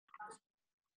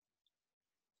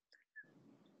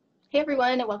Hey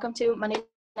everyone, and welcome to Monday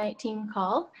Night Team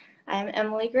Call. I'm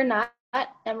Emily Granat,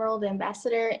 Emerald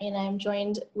Ambassador, and I'm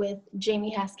joined with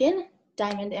Jamie Haskin,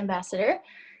 Diamond Ambassador.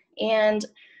 And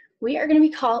we are going to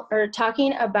be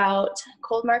talking about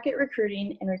cold market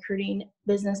recruiting and recruiting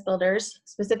business builders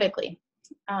specifically.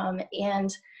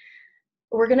 And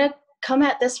we're going to come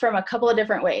at this from a couple of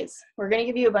different ways. We're going to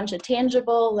give you a bunch of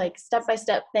tangible, like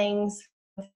step-by-step things,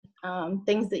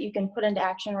 things that you can put into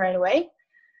action right away.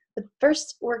 But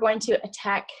first, we're going to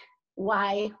attack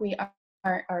why we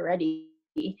aren't already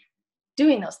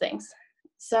doing those things.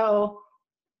 So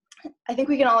I think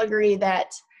we can all agree that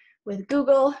with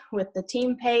Google, with the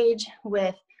team page,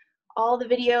 with all the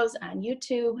videos on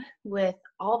YouTube, with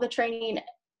all the training,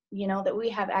 that we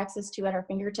have access to at our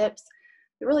fingertips,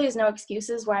 there really is no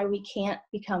excuses why we can't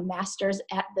become masters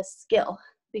at the skill,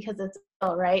 because it's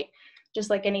all right. Just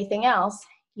like anything else,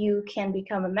 you can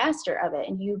become a master of it,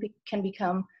 and you can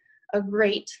become a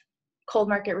great cold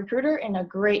market recruiter and a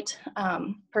great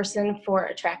person for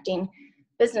attracting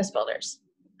business builders.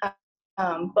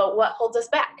 But what holds us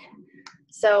back?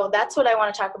 So that's what I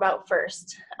want to talk about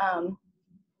first.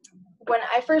 When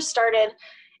I first started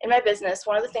in my business,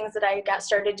 one of the things that I got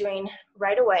started doing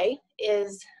right away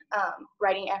is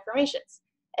writing affirmations.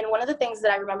 And one of the things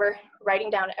that I remember writing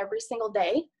down every single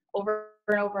day over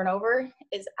and over and over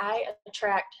is I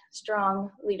attract strong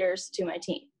leaders to my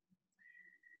team.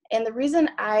 And the reason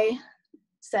I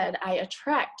said I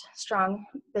attract strong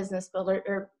business builder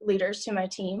or leaders to my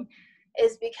team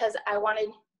is because I wanted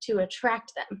to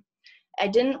attract them. I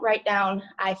didn't write down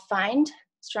I find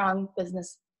strong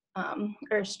business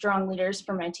or strong leaders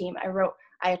for my team. I wrote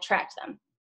I attract them.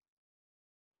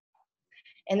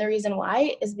 And the reason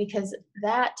why is because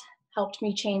that helped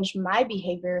me change my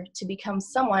behavior to become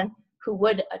someone who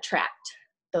would attract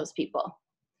those people.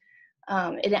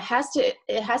 It has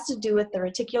to do with the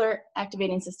reticular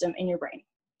activating system in your brain.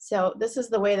 So this is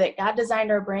the way that God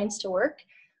designed our brains to work,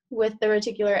 with the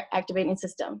reticular activating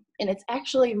system. And it's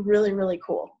actually really, really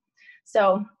cool.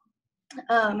 So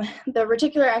the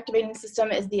reticular activating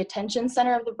system is the attention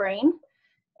center of the brain.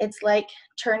 It's like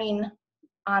turning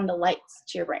on the lights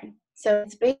to your brain. So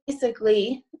it's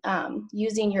basically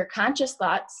using your conscious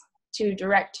thoughts to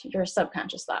direct your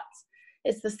subconscious thoughts.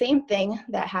 It's the same thing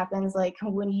that happens like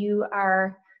when you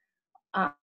are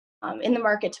in the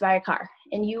market to buy a car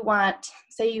and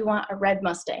say you want a red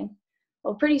Mustang.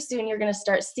 Well, pretty soon you're going to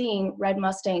start seeing red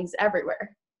Mustangs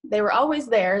everywhere. They were always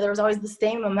there. There was always the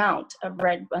same amount of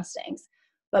red Mustangs.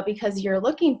 But because you're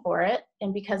looking for it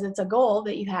and because it's a goal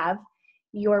that you have,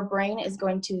 your brain is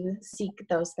going to seek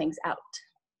those things out.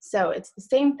 So it's the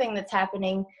same thing that's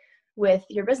happening with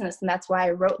your business. And that's why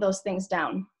I wrote those things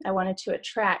down. I wanted to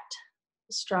attract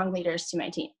strong leaders to my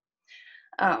team.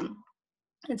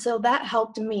 And so that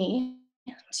helped me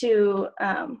to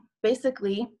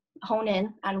basically hone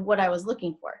in on what I was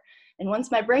looking for. And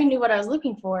once my brain knew what I was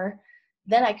looking for,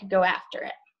 then I could go after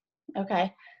it.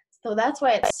 Okay. So that's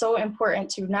why it's so important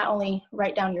to not only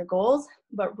write down your goals,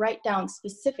 but write down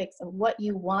specifics of what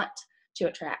you want to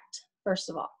attract, first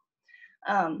of all.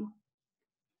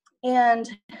 And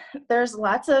there's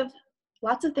lots of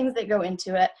things that go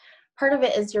into it. Part of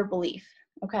it is your belief.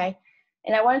 Okay.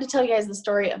 And I wanted to tell you guys the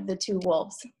story of the two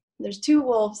wolves. There's two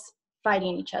wolves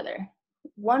fighting each other.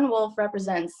 One wolf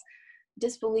represents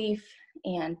disbelief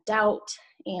and doubt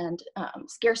and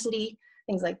scarcity,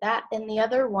 things like that. And the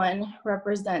other one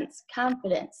represents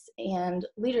confidence and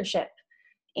leadership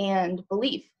and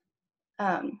belief.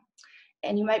 And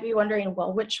you might be wondering,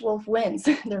 well, which wolf wins?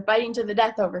 They're fighting to the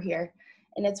death over here.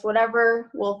 And it's whatever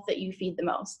wolf that you feed the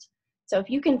most. So if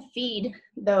you can feed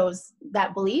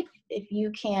that belief, if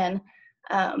you can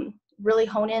really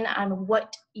hone in on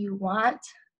what you want,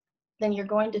 then you're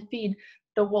going to feed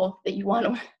the wolf that you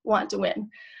want to win.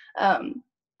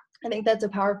 I think that's a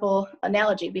powerful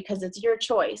analogy because it's your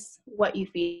choice what you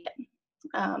feed it.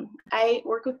 I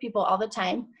work with people all the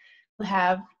time who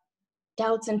have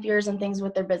doubts and fears and things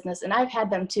with their business, and I've had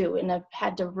them too, and I've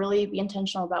had to really be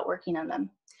intentional about working on them.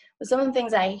 But some of the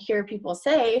things I hear people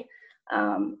say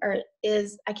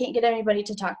is, I can't get anybody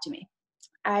to talk to me.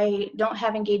 I don't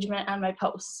have engagement on my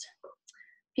posts.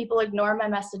 People ignore my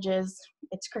messages.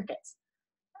 It's crickets.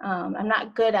 I'm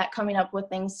not good at coming up with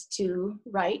things to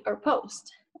write or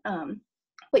post.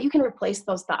 But you can replace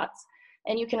those thoughts,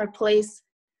 and you can replace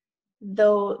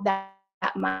that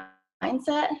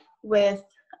mindset with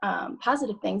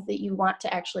positive things that you want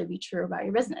to actually be true about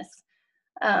your business.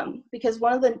 Because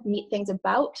one of the neat things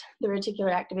about the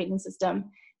reticular activating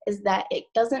system is that it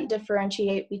doesn't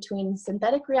differentiate between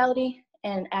synthetic reality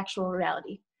and actual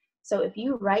reality. So if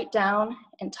you write down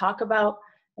and talk about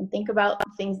and think about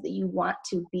things that you want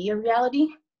to be a reality,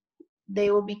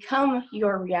 they will become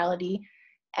your reality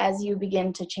as you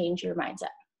begin to change your mindset.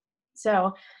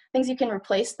 So things you can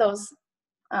replace those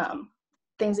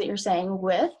things that you're saying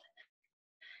with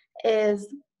is,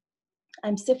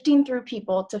 I'm sifting through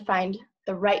people to find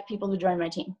the right people to join my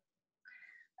team.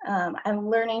 I'm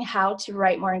learning how to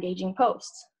write more engaging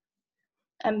posts.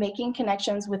 I'm making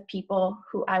connections with people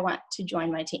who I want to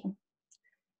join my team.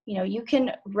 You know, you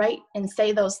can write and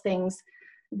say those things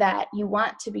that you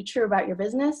want to be true about your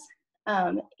business,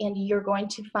 and you're going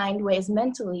to find ways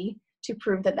mentally to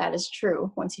prove that that is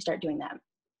true once you start doing that.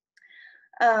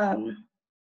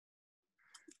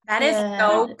 That is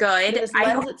so good. This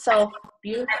lends itself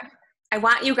beautifully. I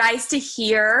want you guys to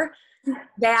hear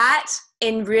that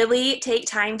and really take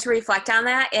time to reflect on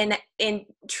that, and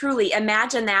truly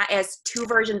imagine that as two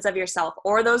versions of yourself,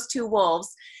 or those two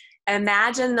wolves.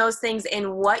 Imagine those things,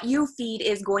 and what you feed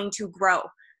is going to grow,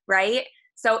 right?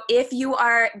 So if you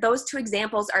are, those two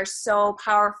examples are so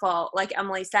powerful, like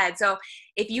Emily said. So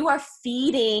if you are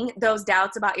feeding those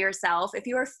doubts about yourself, if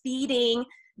you are feeding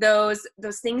those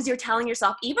things you're telling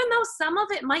yourself, even though some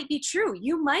of it might be true,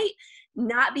 you might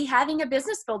not be having a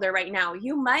business builder right now.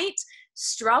 You might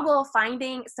struggle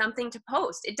finding something to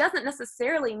post. It doesn't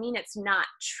necessarily mean it's not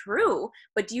true,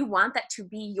 but do you want that to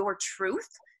be your truth?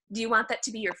 Do you want that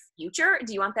to be your future?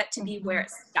 Do you want that to be where it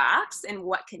stops and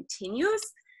what continues?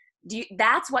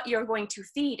 That's what you're going to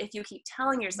feed if you keep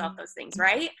telling yourself those things,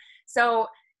 right? So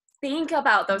think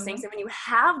about those things. And when you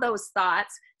have those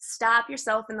thoughts, stop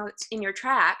yourself in your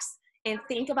tracks and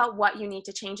think about what you need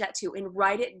to change that to, and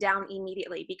write it down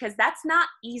immediately, because that's not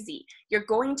easy. You're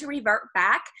going to revert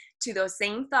back to those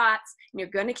same thoughts, and you're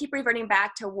going to keep reverting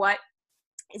back to what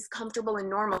is comfortable and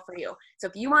normal for you. So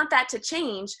if you want that to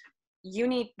change,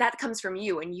 that comes from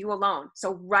you and you alone.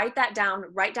 So write that down,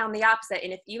 write down the opposite.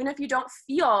 And even if you don't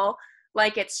feel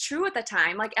like it's true at the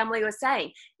time, like Emily was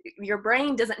saying, your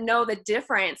brain doesn't know the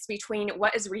difference between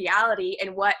what is reality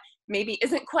and what maybe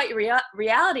isn't quite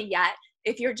reality yet.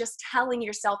 If you're just telling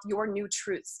yourself your new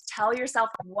truths, tell yourself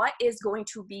what is going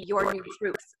to be your new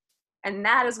truth. And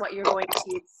that is what you're going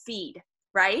to feed,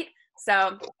 right?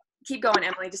 So keep going,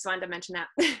 Emily. Just wanted to mention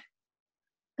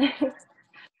that.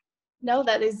 No,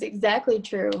 that is exactly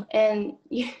true. And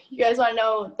you guys want to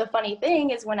know the funny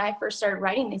thing is, when I first started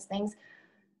writing these things,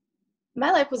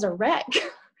 my life was a wreck.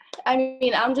 I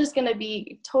mean, I'm just going to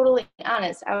be totally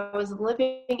honest. I was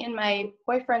living in my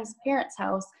boyfriend's parents'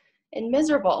 house and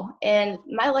miserable, and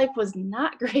my life was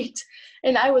not great.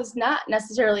 And I was not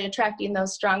necessarily attracting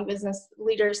those strong business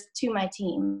leaders to my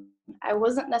team. I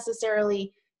wasn't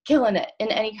necessarily killing it in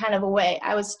any kind of a way.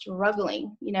 I was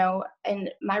struggling, you know,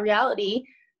 and my reality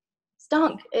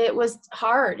stunk. It was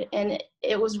hard and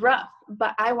it was rough,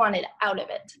 but I wanted out of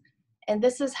it. And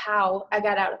this is how I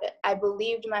got out of it. I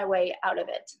believed my way out of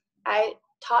it. I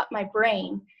taught my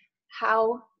brain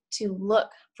how to look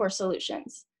for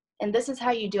solutions. And this is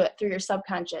how you do it, through your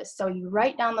subconscious. So you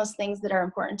write down those things that are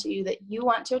important to you, that you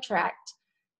want to attract,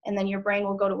 and then your brain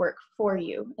will go to work for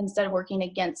you instead of working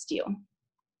against you.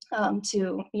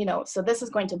 So this is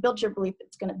going to build your belief.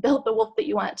 It's going to build the wolf that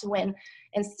you want to win,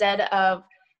 instead of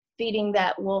feeding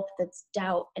that wolf that's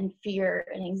doubt and fear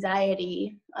and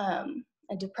anxiety and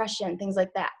depression, things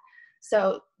like that.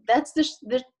 So that's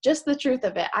just the truth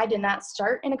of it. I did not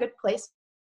start in a good place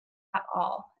at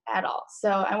all. So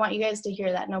I want you guys to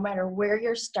hear that no matter where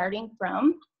you're starting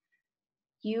from,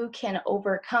 you can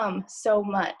overcome so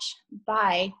much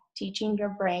by teaching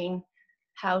your brain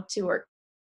how to work.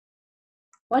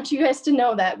 I want you guys to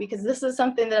know that, because this is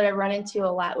something that I run into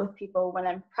a lot with people when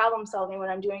I'm problem solving, when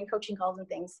I'm doing coaching calls and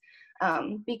things,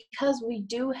 because we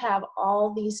do have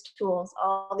all these tools,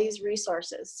 all these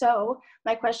resources. So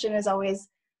my question is always,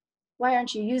 why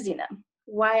aren't you using them?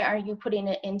 Why aren't you putting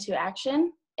it into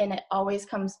action? And it always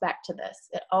comes back to this.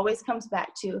 It always comes back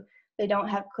to, they don't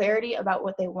have clarity about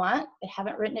what they want. They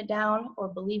haven't written it down or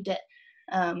believed it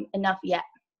enough yet.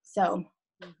 So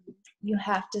you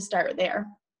have to start there.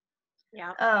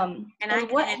 Yeah.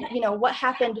 What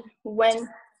happened when,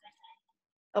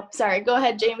 oh, sorry, go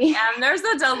ahead, Jamie. There's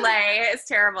a delay. It's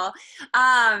terrible.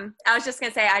 I was just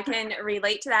going to say, I can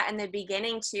relate to that in the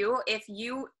beginning too. If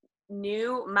you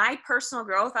knew, my personal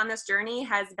growth on this journey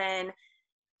has been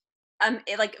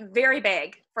very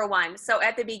big, for one. So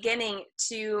at the beginning,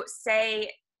 to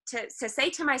say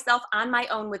to myself on my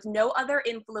own, with no other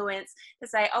influence, to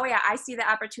say, oh yeah, I see the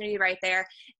opportunity right there,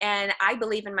 and I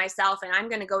believe in myself, and I'm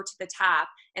going to go to the top,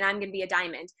 and I'm going to be a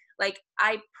diamond. Like,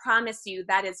 I promise you,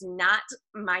 that is not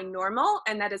my normal,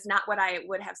 and that is not what I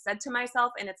would have said to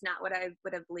myself, and it's not what I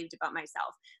would have believed about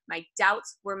myself. My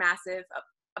doubts were massive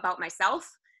about myself.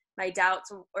 My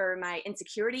doubts or my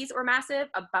insecurities were massive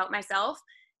about myself.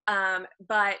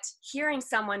 But hearing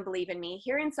someone believe in me,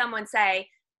 hearing someone say,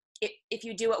 if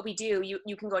you do what we do,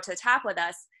 you can go to the top with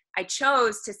us. I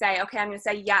chose to say, okay, I'm going to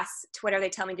say yes to whatever they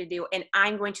tell me to do, and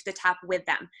I'm going to the top with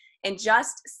them. And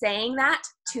just saying that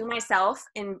to myself,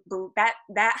 and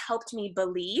that helped me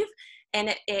believe,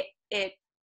 and it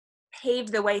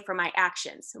paved the way for my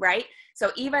actions, right?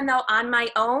 So even though on my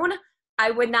own,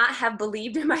 I would not have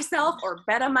believed in myself or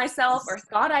bet on myself or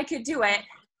thought I could do it,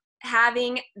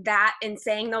 having that and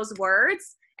saying those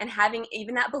words and having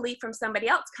even that belief from somebody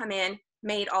else come in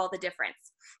made all the difference.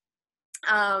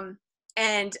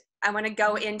 And I want to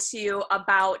go into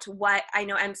about what I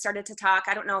know Em started to talk.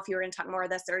 I don't know if you were going to talk more of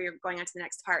this or you're going on to the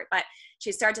next part, but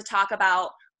she started to talk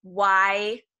about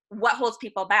what holds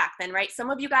people back then, right? Some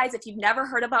of you guys, if you've never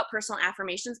heard about personal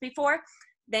affirmations before,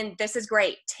 then this is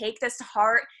great. Take this to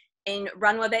heart and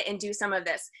run with it and do some of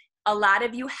this. A lot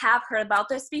of you have heard about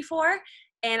this before,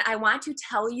 and I want to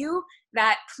tell you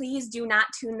that please do not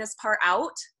tune this part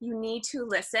out. You need to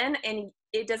listen, and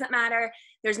it doesn't matter.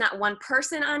 There's not one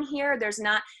person on here. There's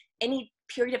not any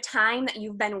period of time that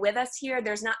you've been with us here.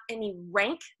 There's not any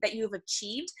rank that you've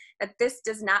achieved, that this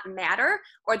does not matter,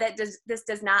 or that this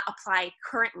does not apply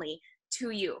currently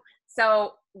to you.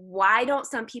 So why don't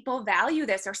some people value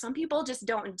this, or some people just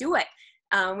don't do it?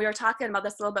 We were talking about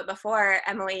this a little bit before,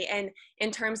 Emily, and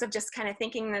in terms of just kind of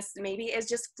thinking this maybe is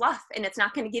just fluff, and it's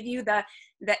not going to give you the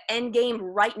end game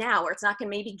right now, or it's not going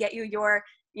to maybe get you your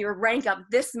rank up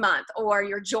this month or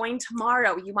your join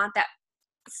tomorrow. You want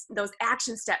those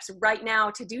action steps right now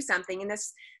to do something. And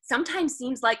this sometimes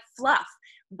seems like fluff,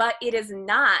 but it is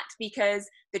not, because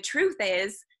the truth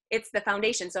is it's the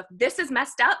foundation. So if this is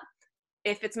messed up,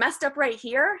 if it's messed up right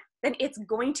here, then it's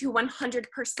going to 100%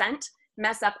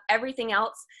 mess up everything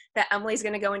else that Emily's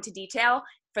going to go into detail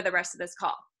for the rest of this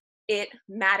call. It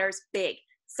matters big.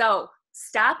 So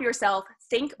stop yourself,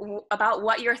 think about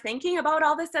what you're thinking about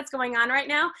all this that's going on right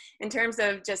now in terms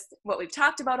of just what we've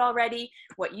talked about already,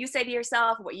 what you say to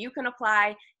yourself, what you can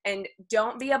apply, and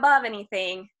don't be above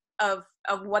anything of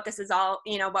what this is all,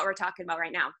 what we're talking about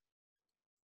right now.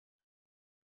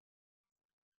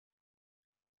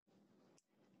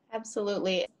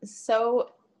 Absolutely. So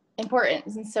important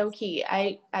and so key.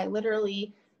 I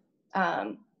literally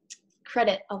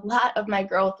credit a lot of my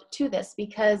growth to this,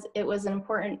 because it was an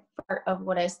important part of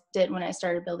what I did when I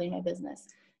started building my business.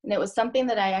 And it was something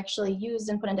that I actually used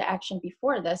and put into action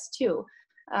before this too,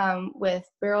 with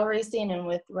barrel racing and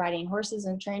with riding horses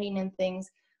and training and things.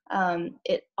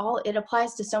 It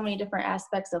applies to so many different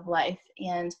aspects of life.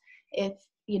 And if,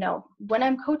 when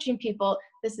I'm coaching people,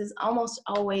 this is almost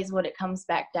always what it comes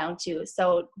back down to.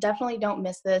 So definitely don't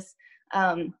miss this.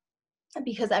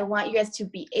 Because I want you guys to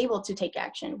be able to take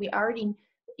action.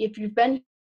 If you've been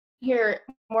here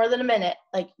more than a minute,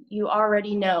 like, you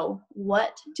already know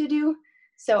what to do.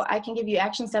 So I can give you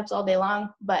action steps all day long,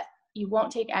 but you won't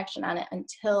take action on it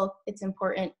until it's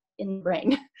important in the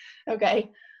brain. Okay.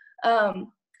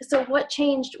 So what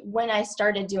changed when I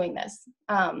started doing this?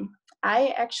 I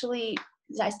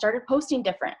started posting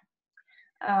different.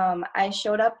 I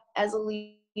showed up as a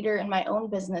leader in my own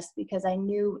business because I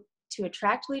knew to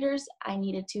attract leaders, I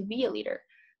needed to be a leader.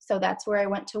 So that's where I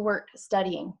went to work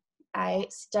studying. I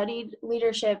studied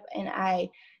leadership and I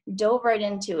dove right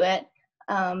into it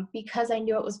because I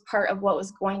knew it was part of what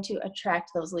was going to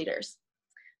attract those leaders.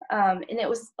 And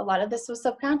a lot of this was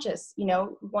subconscious.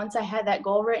 Once I had that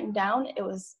goal written down, it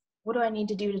was, what do I need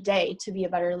to do today to be a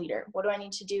better leader? What do I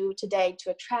need to do today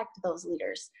to attract those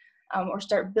leaders, or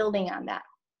start building on that?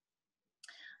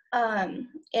 And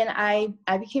I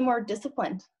became more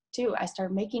disciplined too. I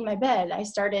started making my bed. I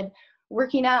started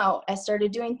working out. I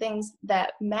started doing things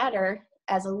that matter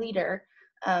as a leader.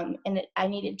 I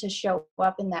needed to show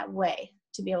up in that way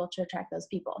to be able to attract those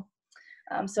people.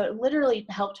 So it literally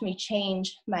helped me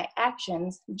change my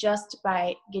actions just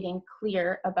by getting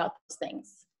clear about those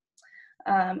things.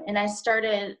 And I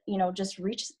started, just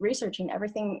researching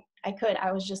everything I could.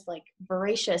 I was just like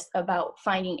voracious about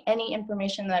finding any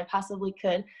information that I possibly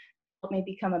could help me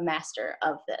become a master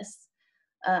of this.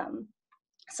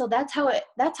 So that's how it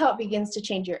begins to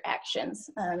change your actions.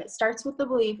 It starts with the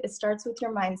belief, it starts with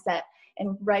your mindset,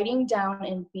 and writing down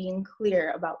and being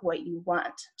clear about what you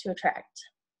want to attract.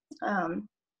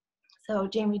 So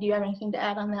Jamie, do you have anything to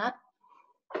add on that?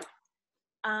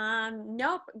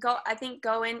 Nope.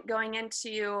 Going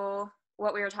into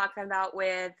what we were talking about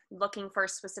with looking for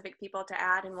specific people to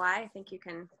add and why, I think you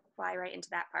can fly right into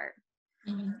that part.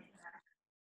 Mm-hmm.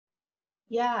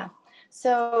 Yeah.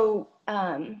 So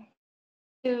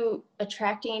to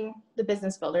attracting the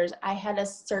business builders, I had a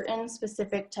certain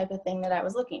specific type of thing that I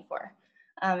was looking for.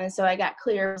 And so I got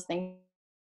clear things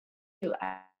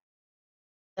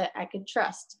that I could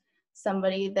trust,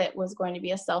 somebody that was going to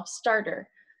be a self-starter.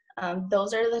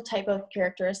 Those are the type of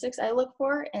characteristics I look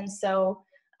for. And so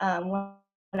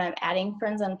when I'm adding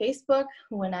friends on Facebook,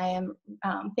 when I am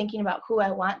thinking about who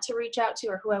I want to reach out to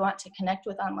or who I want to connect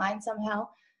with online somehow,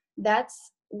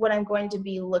 that's what I'm going to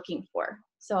be looking for.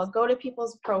 So I'll go to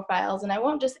people's profiles, and I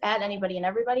won't just add anybody and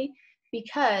everybody,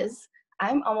 because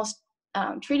I'm almost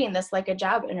treating this like a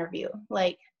job interview.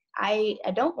 Like I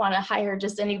don't want to hire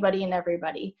just anybody and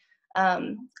everybody.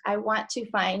 I want to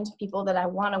find people that I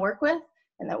want to work with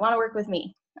and that want to work with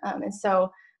me. And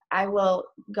so I will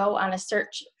go on a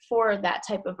search for that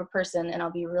type of a person, and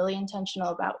I'll be really intentional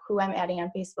about who I'm adding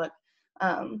on Facebook,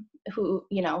 who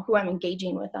I'm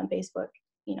engaging with on Facebook,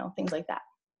 things like that.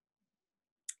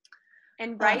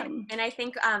 And and I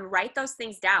think write those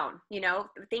things down.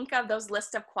 Think of those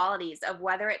list of qualities of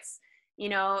whether it's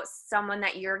someone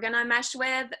that you're gonna mesh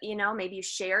with. Maybe you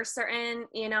share certain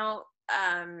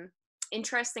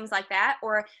interests, things like that,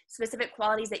 or specific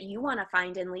qualities that you want to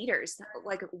find in leaders.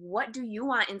 Like, what do you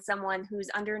want in someone who's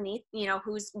underneath,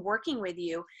 who's working with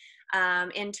you,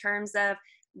 in terms of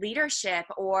leadership,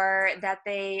 or that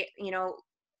they,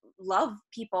 love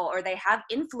people, or they have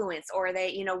influence, or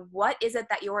they, what is it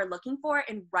that you're looking for,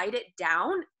 and write it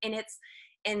down.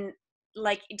 And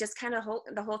like, just kind of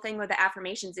the whole thing with the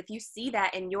affirmations, if you see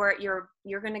that and you're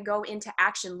going to go into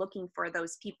action looking for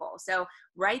those people. So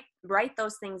write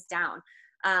those things down.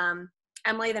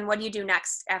 Emily, then what do you do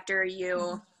next after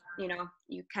you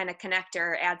kind of connect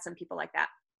or add some people like that?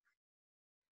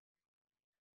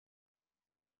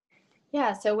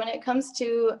 Yeah, so when it comes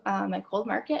to my cold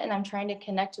market and I'm trying to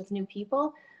connect with new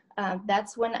people,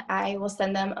 that's when I will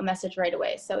send them a message right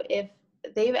away. So if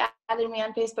they've added me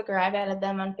on Facebook or I've added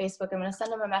them on Facebook, I'm going to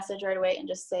send them a message right away and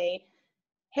just say,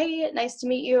 hey, nice to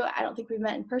meet you. I don't think we've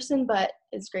met in person, but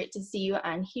it's great to see you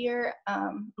on here.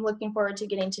 I'm looking forward to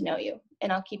getting to know you.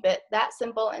 And I'll keep it that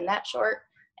simple and that short,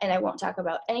 and I won't talk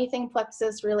about anything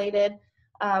Plexus related,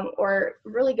 or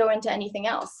really go into anything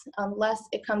else, unless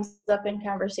it comes up in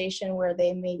conversation where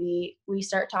we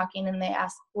start talking and they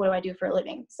ask, what do I do for a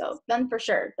living? So then for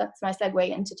sure, that's my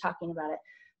segue into talking about it.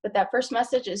 But that first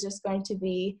message is just going to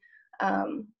be,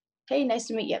 hey, nice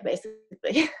to meet you,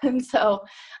 basically. And so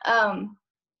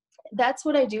that's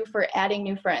what I do for adding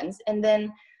new friends. And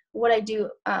then what I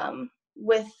do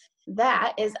with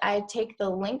that is I take the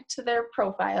link to their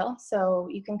profile. So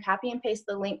you can copy and paste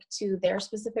the link to their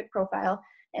specific profile,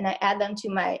 and I add them to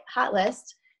my hot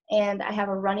list. And I have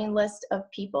a running list of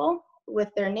people with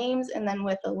their names, and then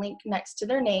with a link next to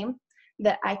their name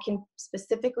that I can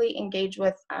specifically engage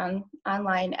with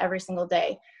online every single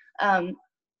day.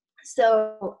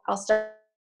 So I'll start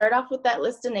off with that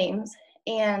list of names.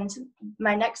 And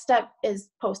my next step is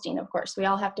posting, of course. We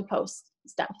all have to post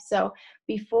stuff. So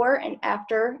before and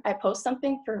after I post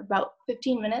something, for about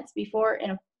 15 minutes before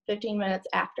and 15 minutes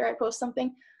after I post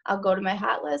something, I'll go to my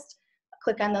hot list,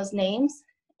 click on those names,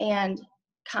 and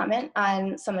comment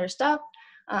on some of their stuff.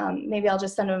 Maybe I'll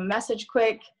just send them a message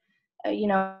quick.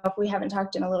 If we haven't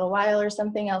talked in a little while or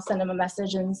something, I'll send them a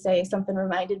message and say something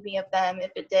reminded me of them,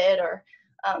 if it did, or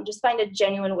just find a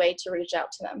genuine way to reach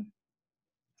out to them.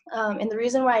 And the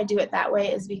reason why I do it that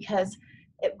way is because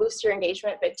it boosts your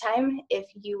engagement big time if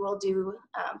you will do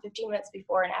 15 minutes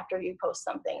before and after you post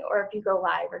something, or if you go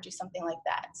live or do something like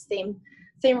that. Same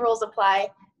rules apply.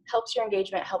 Helps your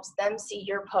engagement, helps them see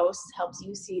your posts, helps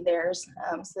you see theirs,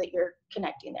 so that you're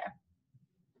connecting there.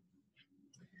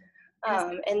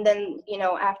 And then,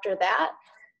 after that,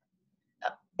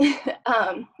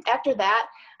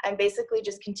 I'm basically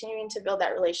just continuing to build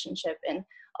that relationship. And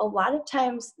a lot of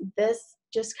times this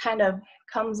just kind of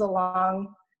comes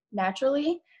along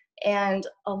naturally. And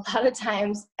a lot of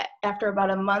times after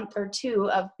about a month or two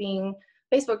of being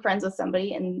Facebook friends with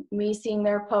somebody and me seeing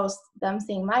their posts, them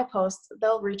seeing my posts,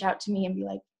 they'll reach out to me and be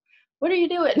like, what are you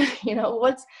doing?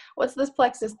 What's this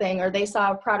Plexus thing? Or they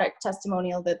saw a product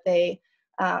testimonial that they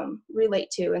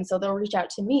relate to. And so they'll reach out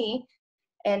to me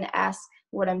and ask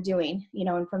what I'm doing,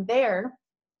 and from there,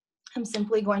 I'm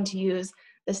simply going to use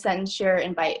the send, share,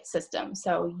 invite system.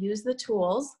 So use the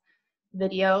tools,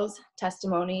 videos,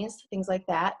 testimonies, things like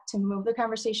that, to move the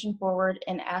conversation forward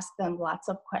and ask them lots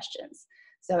of questions.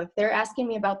 So if they're asking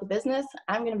me about the business,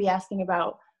 I'm going to be asking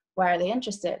about, why are they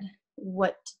interested?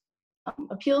 What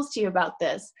appeals to you about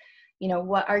this?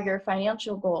 What are your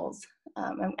financial goals?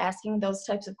 I'm asking those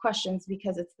types of questions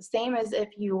because it's the same as if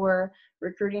you were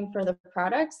recruiting for the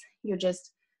products. You're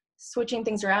just switching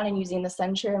things around and using the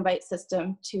send, share, invite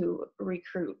system to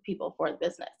recruit people for the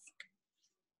business.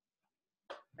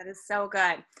 That is so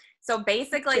good. So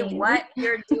basically what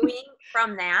you're doing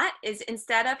from that is,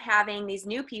 instead of having these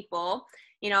new people,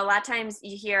 You know, a lot of times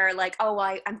you hear like, oh,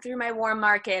 well, I'm through my warm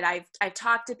market. I've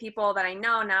talked to people that I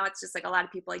know. Now it's just like a lot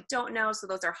of people I don't know. So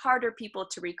those are harder people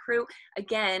to recruit.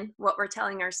 Again, what we're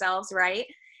telling ourselves, right?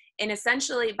 And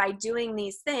essentially by doing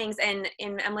these things, and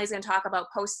Emily's going to talk about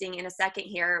posting in a second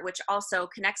here, which also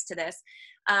connects to this,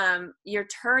 you're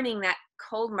turning that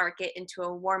cold market into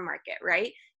a warm market,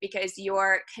 right? Because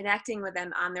you're connecting with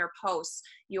them on their posts,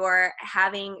 you're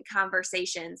having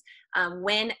conversations.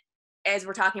 As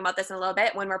we're talking about this in a little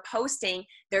bit, when we're posting,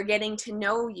 they're getting to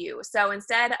know you. So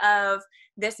instead of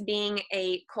this being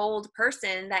a cold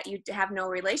person that you have no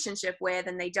relationship with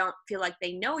and they don't feel like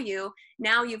they know you,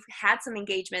 now you've had some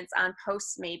engagements on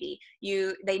posts, maybe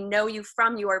they know you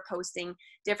from your posting,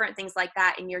 different things like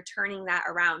that, and you're turning that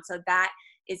around. So that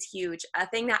is huge. A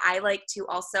thing that I like to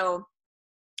also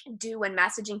do when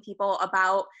messaging people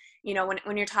about, you know,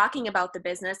 when you're talking about the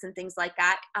business and things like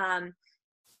that,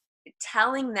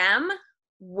 telling them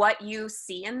what you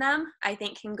see in them, I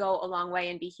think can go a long way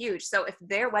and be huge. So if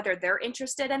whether they're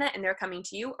interested in it and they're coming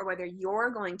to you, or whether you're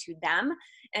going to them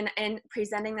and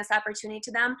presenting this opportunity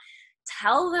to them,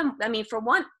 tell them, I mean, for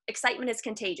one, excitement is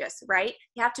contagious, right?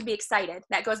 You have to be excited.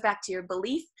 That goes back to your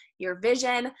belief, your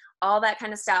vision, all that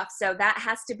kind of stuff. So that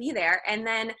has to be there. And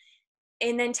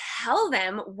then tell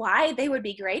them why they would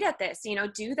be great at this. You know,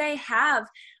 do they have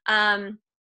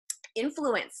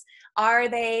influence? Are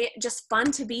they just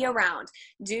fun to be around?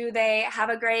 Do they have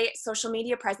a great social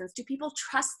media presence? Do people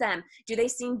trust them? Do they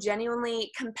seem genuinely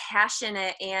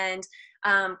compassionate and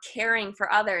caring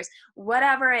for others?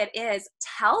 Whatever it is,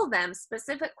 tell them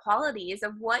specific qualities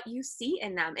of what you see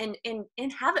in them, and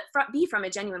have it be from a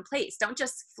genuine place. Don't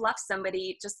just fluff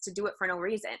somebody just to do it for no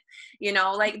reason. You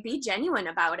know, like, be genuine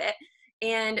about it.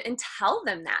 And tell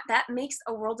them that makes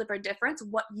a world of a difference,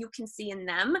 what you can see in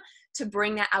them, to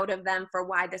bring that out of them for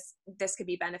why this could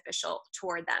be beneficial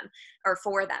toward them or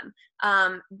for them.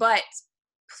 But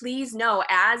please know,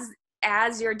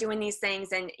 as you're doing these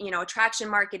things, and, you know, attraction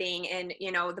marketing and,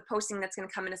 you know, the posting that's going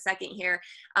to come in a second here,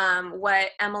 what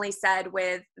Emily said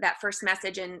with that first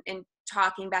message and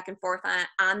talking back and forth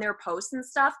on their posts and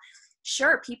stuff.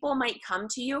 Sure, people might come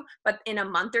to you, but in a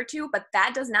month or two, but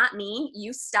that does not mean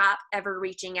you stop ever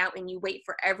reaching out and you wait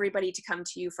for everybody to come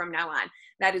to you from now on.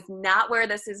 That is not where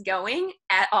this is going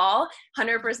at all.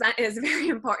 100% is very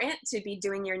important to be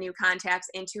doing your new contacts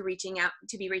and to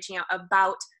be reaching out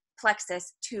about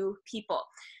Plexus to people.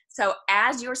 So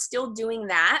as you're still doing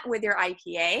that with your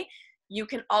IPA, you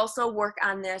can also work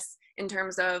on this in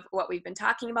terms of what we've been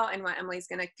talking about and what Emily's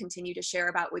going to continue to share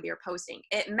about with your posting.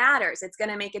 It matters. It's going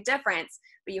to make a difference,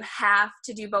 but you have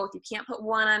to do both. You can't put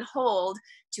one on hold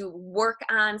to work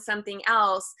on something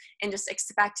else and just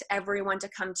expect everyone to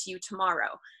come to you tomorrow.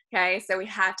 Okay. So we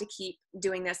have to keep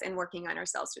doing this and working on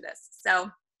ourselves through this.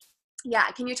 So yeah.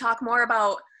 Can you talk more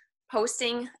about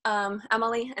posting,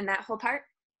 Emily, and that whole part?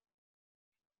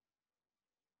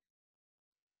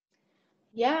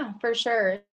 Yeah, for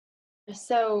sure.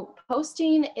 So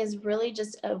posting is really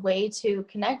just a way to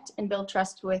connect and build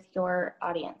trust with your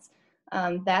audience.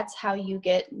 That's how you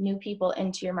get new people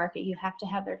into your market. You have to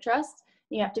have their trust.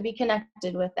 You have to be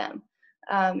connected with them.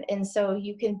 And so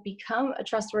you can become a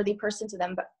trustworthy person to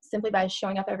them, but simply by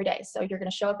showing up every day. So you're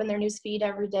going to show up in their news feed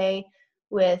every day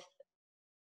with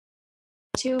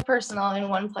 2 personal and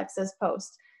 1 Plexus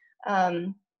post.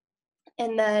 And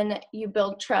then you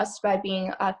build trust by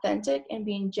being authentic and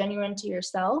being genuine to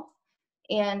yourself,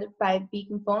 and by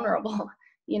being vulnerable.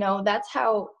 You know, that's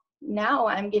how now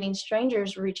I'm getting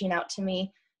strangers reaching out to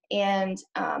me and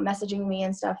messaging me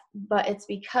and stuff, but it's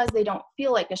because they don't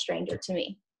feel like a stranger to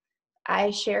me.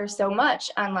 I share so much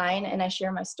online, and I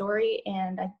share my story,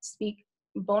 and I speak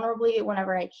vulnerably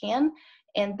whenever I can,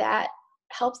 and that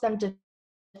helps them to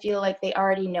feel like they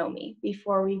already know me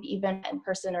before we've even met in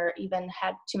person or even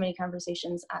had too many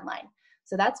conversations online.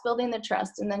 So that's building the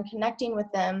trust, and then connecting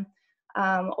with them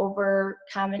over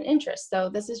common interests. So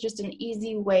this is just an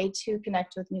easy way to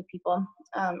connect with new people.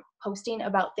 Posting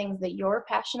about things that you're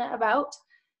passionate about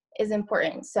is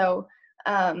important. So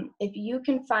if you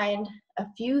can find a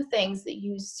few things that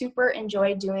you super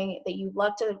enjoy doing, that you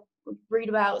love to read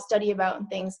about, study about, and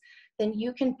things, then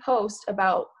you can post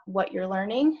about what you're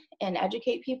learning and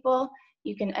educate people.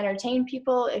 You can entertain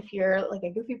people if you're like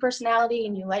a goofy personality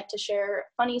and you like to share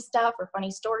funny stuff or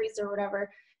funny stories or whatever,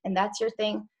 and that's your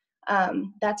thing.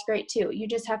 That's great too. You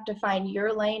just have to find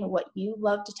your lane, what you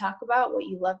love to talk about, what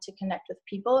you love to connect with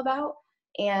people about,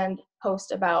 and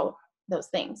post about those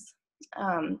things.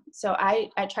 So I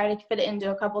try to fit it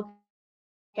into a couple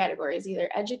categories: either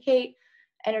educate,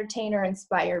 entertain, or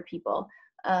inspire people.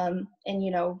 And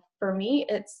you know, for me,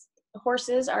 it's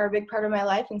horses are a big part of my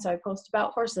life, and so I post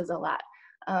about horses a lot.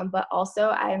 But also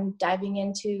I'm diving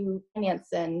into finance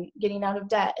and getting out of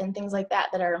debt and things like that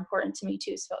that are important to me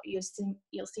too. So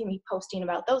you'll see me posting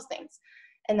about those things.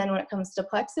 And then when it comes to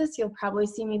Plexus, you'll probably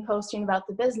see me posting about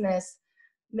the business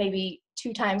maybe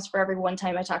 2 times for every 1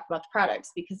 time I talk about the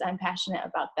products, because I'm passionate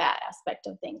about that aspect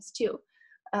of things too.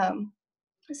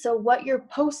 So what you're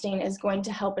posting is going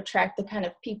to help attract the kind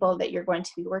of people that you're going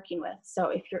to be working with. So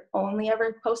if you're only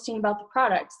ever posting about the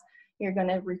products, you're going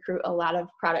to recruit a lot of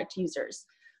product users.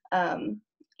 And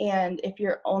if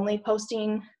you're only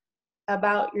posting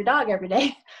about your dog every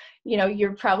day,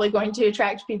 you're probably going to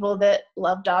attract people that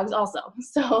love dogs also.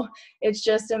 So it's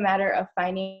just a matter of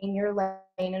finding your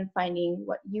lane and finding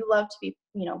what you love to be,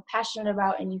 passionate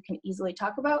about and you can easily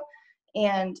talk about,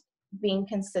 and being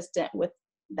consistent with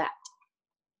that.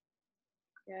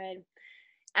 Good.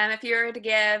 If you were to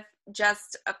give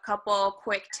just a couple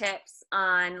quick tips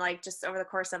on, like, just over the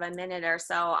course of a minute or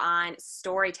so on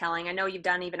storytelling. I know you've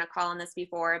done even a call on this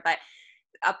before, but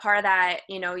a part of that,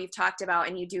 you've talked about,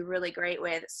 and you do really great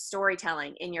with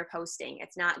storytelling in your posting.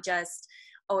 It's not just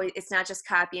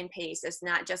copy and paste. It's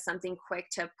not just something quick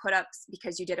to put up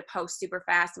because you did a post super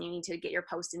fast and you need to get your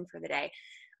post in for the day.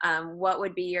 What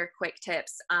would be your quick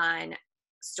tips on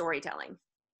storytelling?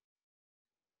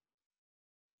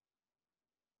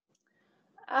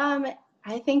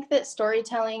 I think that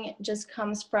storytelling just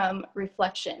comes from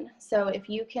reflection. So if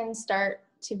you can start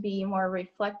to be more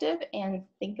reflective and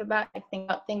think about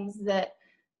things that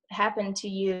happened to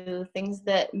you, things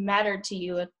that mattered to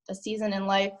you, a season in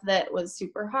life that was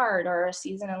super hard, or a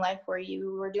season in life where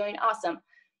you were doing awesome.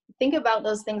 Think about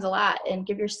those things a lot and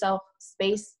give yourself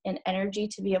space and energy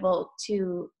to be able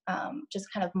to just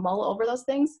kind of mull over those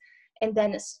things, and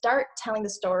then start telling the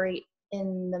story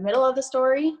in the middle of the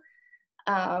story.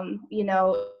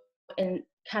 In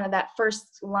kind of that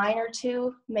first line or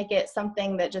two, make it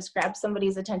something that just grabs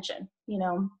somebody's attention.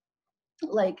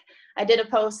 Like I did a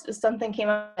post, something came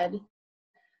up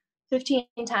 15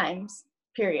 times,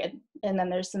 period. And then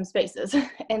there's some spaces.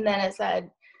 And then it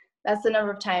said, that's the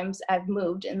number of times I've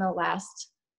moved in the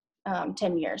last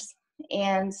 10 years.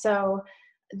 And so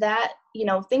that,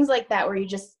 things like that, where you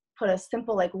just put a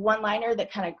simple, like, one-liner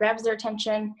that kind of grabs their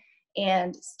attention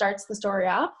and starts the story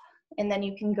off. And then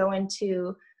you can go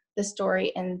into the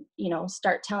story and,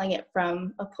 start telling it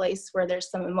from a place where there's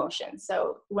some emotion.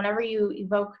 So whenever you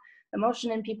evoke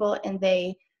emotion in people and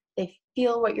they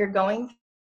feel what you're going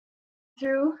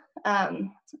through,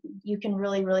 you can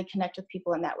really, really connect with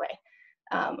people in that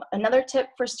way. Another tip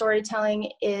for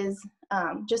storytelling is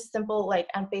just simple, like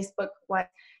on Facebook, what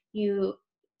you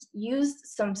use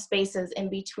some spaces in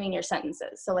between your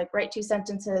sentences. So like write 2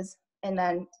 sentences and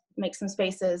then make some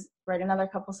spaces, write another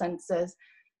couple sentences,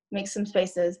 make some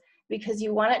spaces, because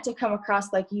you want it to come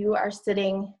across like you are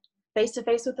sitting face to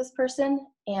face with this person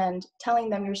and telling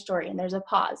them your story, and there's a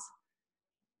pause.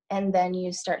 And then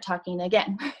you start talking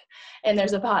again and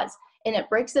there's a pause, and it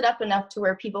breaks it up enough to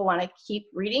where people want to keep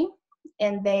reading,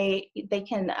 and they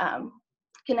can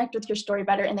connect with your story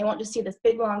better, and they won't just see this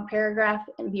big long paragraph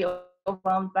and be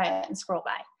overwhelmed by it and scroll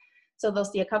by. So they'll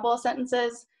see a couple of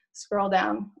sentences, scroll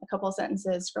down, a couple of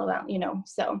sentences, scroll down,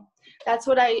 so that's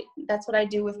what I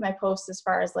do with my posts, as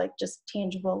far as like just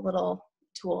tangible little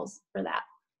tools for that.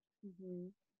 Mm-hmm.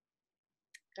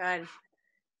 Good.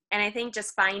 And I think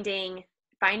just finding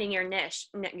your niche,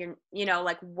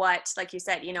 like what, like you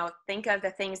said, think of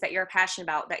the things that you're passionate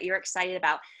about, that you're excited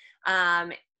about,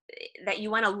 that you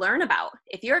want to learn about.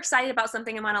 If you're excited about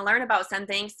something and want to learn about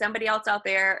something, somebody else out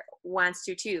there wants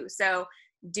to too. So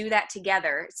do that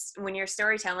together. When you're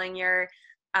storytelling,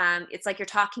 it's like you're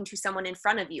talking to someone in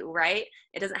front of you, right?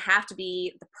 It doesn't have to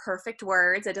be the perfect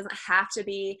words. It doesn't have to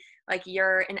be like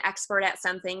you're an expert at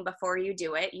something before you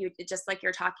do it. Just like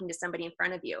you're talking to somebody in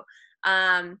front of you.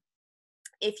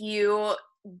 If you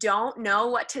don't know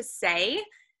what to say,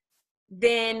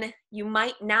 then you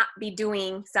might not be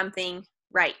doing something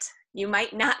right. You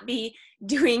might not be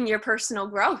doing your personal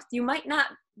growth. You might not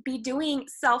be doing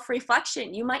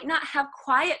self-reflection. You might not have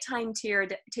quiet time to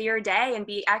your day and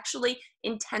be actually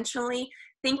intentionally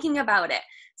thinking about it.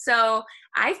 So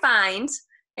I find,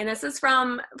 and this is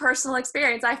from personal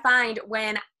experience, I find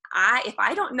if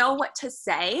I don't know what to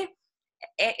say,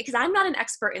 because I'm not an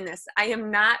expert in this. I am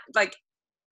not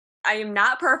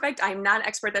perfect. I'm not an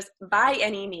expert at this by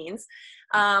any means,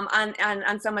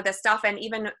 on some of this stuff. And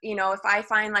even, if I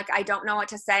find like I don't know what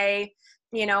to say,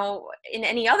 in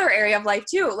any other area of life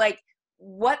too, like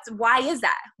why is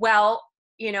that? Well,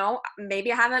 you know,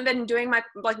 maybe I haven't been doing my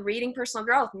like reading personal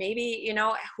growth. Maybe, you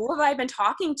know, who have I been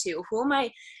talking to? Who am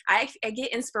I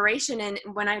get inspiration in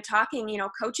when I'm talking, you know,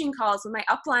 coaching calls with my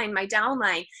upline, my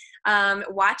downline,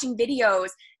 watching videos,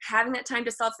 having that time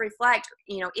to self-reflect,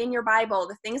 you know, in your Bible,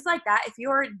 the things like that. If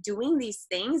you're doing these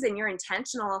things and you're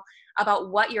intentional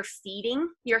about what you're feeding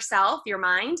yourself, your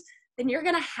mind, then you're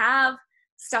going to have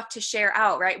stuff to share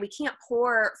out, right? We can't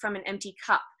pour from an empty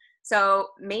cup. So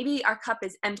maybe our cup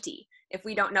is empty if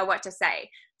we don't know what to say.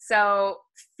 So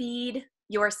feed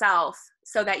yourself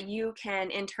so that you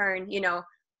can in turn, you know,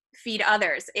 feed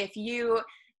others. If you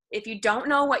don't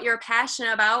know what you're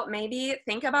passionate about, maybe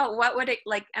think about what would it,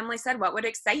 like Emily said, what would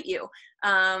excite you?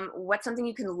 What's something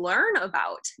you can learn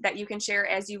about that you can share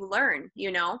as you learn,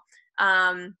 you know?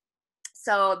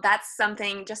 So that's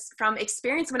something just from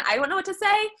experience. When I don't know what to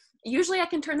say, usually I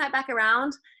can turn that back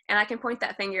around and I can point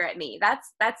that finger at me.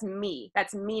 That's me.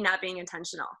 That's me not being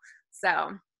intentional.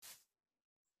 So.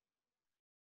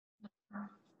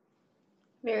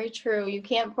 Very true. You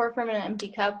can't pour from an empty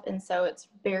cup. And so it's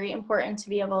very important to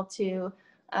be able to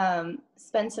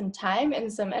spend some time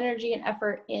and some energy and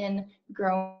effort in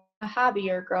growing a hobby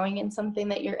or growing in something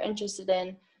that you're interested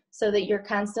in, so that you're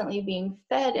constantly being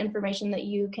fed information that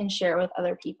you can share with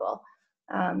other people.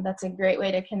 That's a great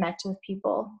way to connect with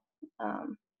people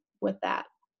with that.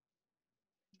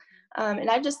 And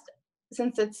I just,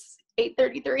 since it's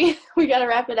 8:33, we got to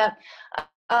wrap it up.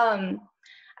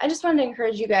 I just wanted to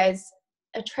encourage you guys.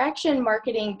 Attraction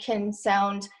marketing can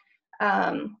sound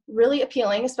really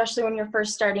appealing, especially when you're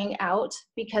first starting out,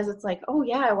 because it's like, oh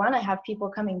yeah, I want to have people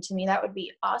coming to me. That would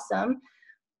be awesome.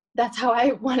 That's how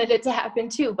I wanted it to happen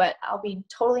too. But I'll be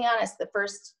totally honest, the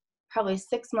first probably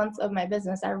 6 months of my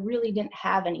business, I really didn't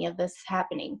have any of this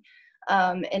happening.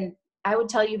 And I would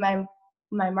tell you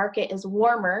my market is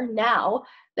warmer now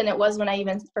than it was when I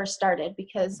even first started,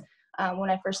 because when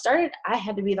I first started, I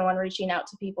had to be the one reaching out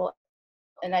to people.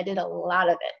 And I did a lot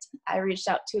of it. I reached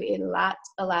out to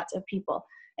a lot of people.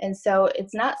 And so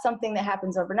it's not something that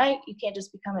happens overnight. You can't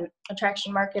just become an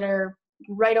attraction marketer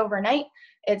right overnight.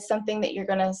 It's something that you're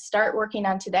going to start working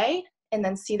on today and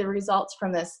then see the results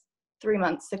from this 3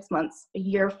 months, 6 months, a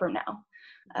year from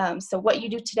now. So what you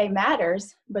do today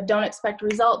matters, but don't expect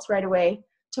results right away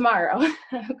tomorrow.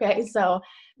 Okay, so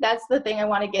that's the thing I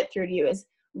want to get through to you is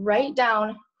write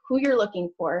down who you're looking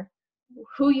for,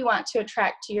 who you want to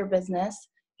attract to your business.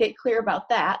 Get clear about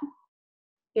that.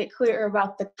 Get clear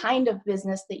about the kind of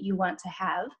business that you want to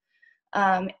have.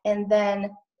 And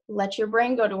then let your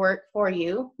brain go to work for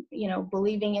you, you know,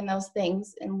 believing in those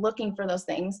things and looking for those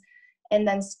things, and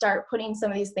then start putting some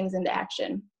of these things into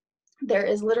action. There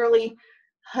is literally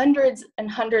hundreds and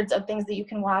hundreds of things that you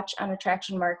can watch on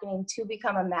attraction marketing to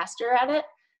become a master at it.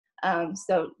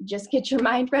 So just get your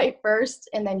mind right first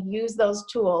and then use those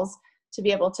tools to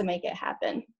be able to make it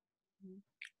happen.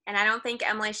 And I don't think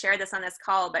Emily shared this on this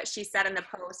call, but she said in the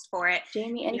post for it,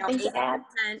 Jamie, anything to add?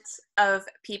 80% of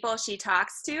people she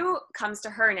talks to comes to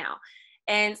her now.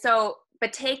 And so,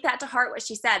 but take that to heart, what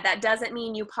she said. That doesn't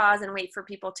mean you pause and wait for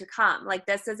people to come. Like,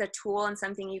 this is a tool and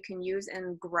something you can use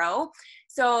and grow.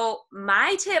 So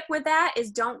my tip with that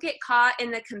is don't get caught in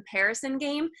the comparison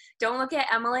game. Don't look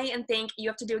at Emily and think you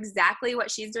have to do exactly what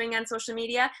she's doing on social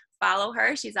media. Follow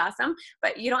her, she's awesome.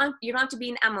 But you don't have to be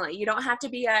an Emily. You don't have to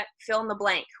be a fill in the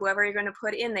blank, whoever you're going to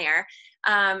put in there.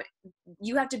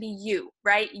 You have to be you,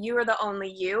 right? You are the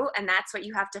only you, and that's what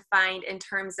you have to find in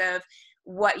terms of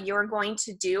what you're going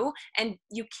to do. And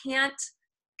you can't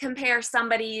compare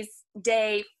somebody's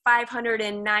day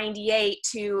 598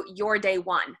 to your day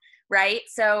 1, right?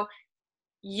 So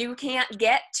you can't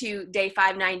get to day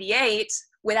 598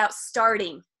 without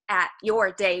starting at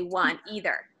your day 1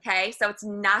 either. Okay. So it's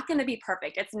not going to be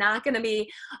perfect. It's not going to be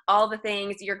all the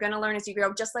things you're going to learn as you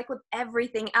grow, just like with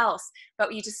everything else.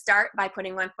 But you just start by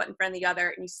putting one foot in front of the other,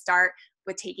 and you start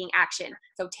with taking action.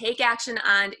 So take action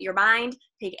on your mind,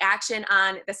 take action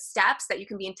on the steps that you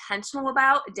can be intentional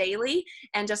about daily,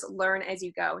 and just learn as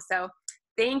you go. So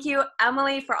thank you,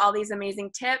 Emily, for all these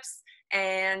amazing tips.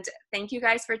 And thank you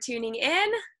guys for tuning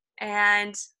in.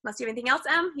 And unless you have anything else,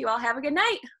 Em, you all have a good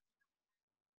night.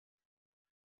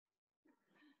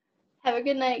 Have a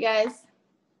good night, guys.